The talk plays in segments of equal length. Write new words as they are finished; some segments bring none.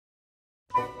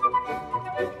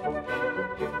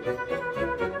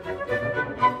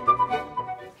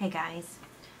guys.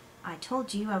 I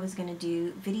told you I was going to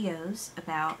do videos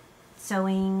about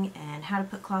sewing and how to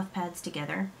put cloth pads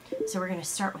together. So we're going to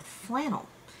start with flannel,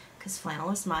 because flannel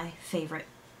is my favorite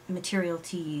material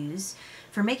to use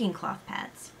for making cloth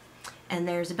pads. And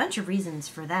there's a bunch of reasons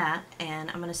for that,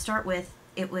 and I'm going to start with,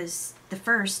 it was the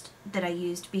first that I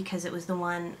used because it was the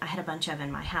one I had a bunch of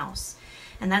in my house.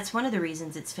 And that's one of the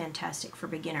reasons it's fantastic for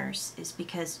beginners, is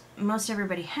because most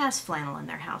everybody has flannel in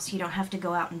their house. You don't have to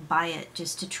go out and buy it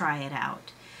just to try it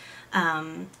out.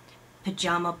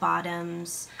 Pajama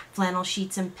bottoms, flannel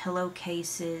sheets and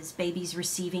pillowcases, babies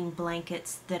receiving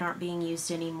blankets that aren't being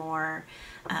used anymore.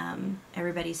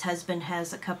 Everybody's husband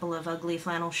has a couple of ugly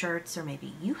flannel shirts, or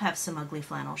maybe you have some ugly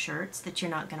flannel shirts that you're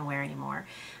not going to wear anymore.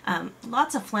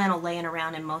 Lots of flannel laying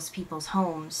around in most people's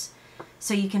homes,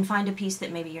 so you can find a piece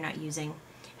that maybe you're not using,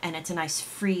 and it's a nice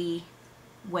free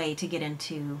way to get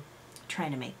into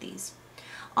trying to make these.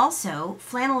 Also,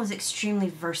 flannel is extremely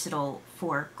versatile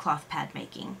for cloth pad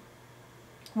making.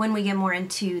 When we get more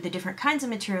into the different kinds of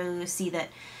material, you'll see that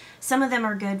some of them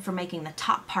are good for making the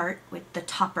top part with the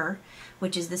topper,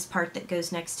 which is this part that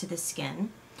goes next to the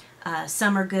skin.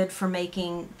 Some are good for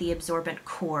making the absorbent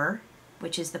core,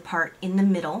 which is the part in the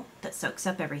middle that soaks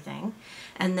up everything.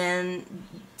 And then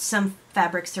some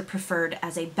fabrics are preferred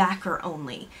as a backer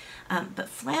only. But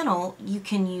flannel you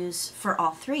can use for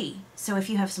all three. So if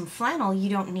you have some flannel, you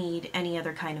don't need any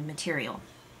other kind of material.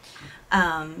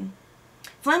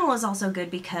 Flannel is also good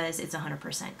because it's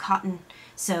 100% cotton.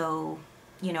 So,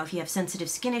 you know, if you have sensitive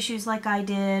skin issues like I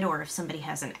did, or if somebody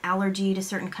has an allergy to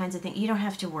certain kinds of things, you don't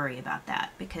have to worry about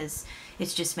that because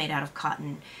it's just made out of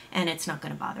cotton and it's not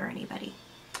going to bother anybody.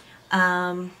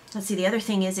 Let's see, the other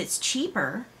thing is it's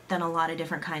cheaper than a lot of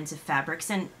different kinds of fabrics,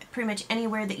 and pretty much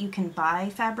anywhere that you can buy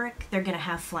fabric, they're going to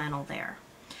have flannel there.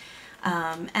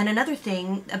 And another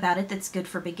thing about it that's good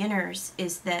for beginners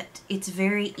is that it's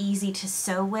very easy to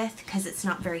sew with because it's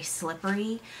not very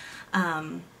slippery.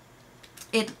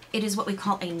 It is what we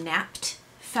call a napped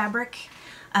fabric,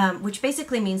 which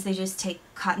basically means they just take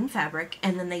cotton fabric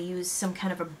and then they use some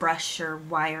kind of a brush or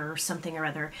wire or something or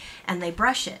other, and they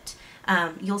brush it.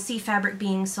 You'll see fabric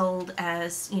being sold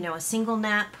as, you know, a single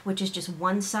nap, which is just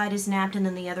one side is napped and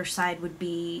then the other side would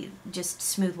be just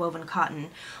smooth woven cotton.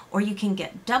 Or you can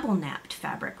get double napped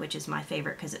fabric, which is my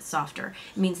favorite because it's softer.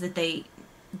 It means that they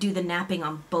do the napping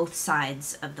on both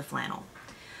sides of the flannel.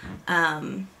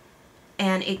 And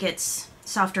it gets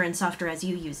softer and softer as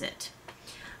you use it.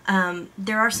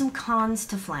 There are some cons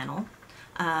to flannel.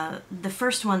 The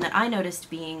first one that I noticed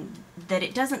being that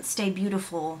it doesn't stay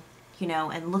beautiful, you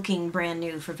know, and looking brand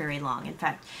new for very long. In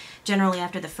fact, generally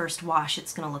after the first wash,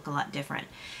 it's going to look a lot different.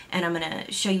 And I'm going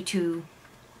to show you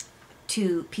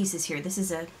two pieces here. This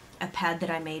is a pad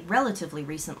that I made relatively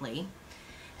recently,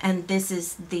 and this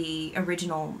is the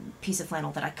original piece of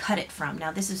flannel that I cut it from.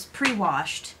 Now this is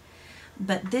pre-washed,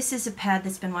 but this is a pad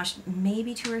that's been washed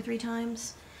maybe 2 or 3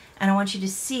 times, and I want you to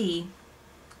see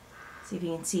if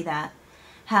you can see that,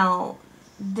 how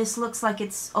this looks like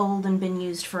it's old and been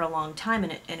used for a long time,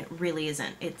 and it really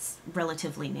isn't. It's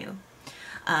relatively new.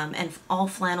 And all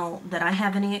flannel that I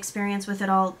have any experience with at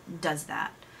all does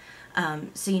that.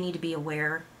 So you need to be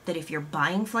aware that if you're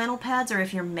buying flannel pads or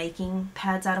if you're making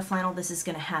pads out of flannel, this is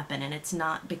going to happen, and it's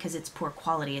not because it's poor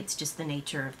quality, it's just the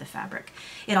nature of the fabric.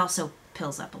 It also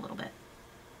pills up a little bit.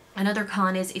 Another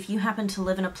con is if you happen to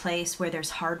live in a place where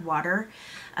there's hard water,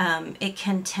 it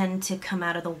can tend to come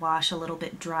out of the wash a little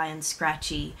bit dry and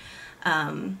scratchy.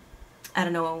 I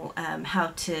don't know how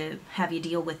to have you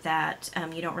deal with that.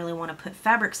 You don't really want to put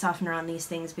fabric softener on these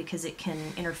things because it can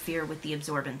interfere with the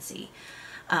absorbency.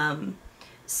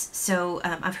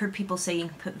 I've heard people say you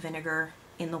can put vinegar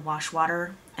in the wash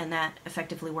water and that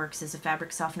effectively works as a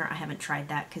fabric softener. I haven't tried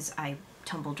that because I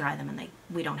tumble dry them and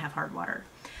we don't have hard water.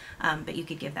 But you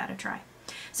could give that a try.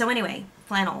 So anyway,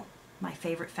 flannel, my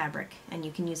favorite fabric, and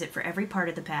you can use it for every part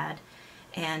of the pad,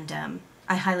 and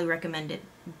I highly recommend it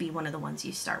be one of the ones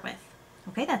you start with.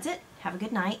 Okay, that's it. Have a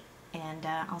good night, and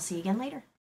I'll see you again later.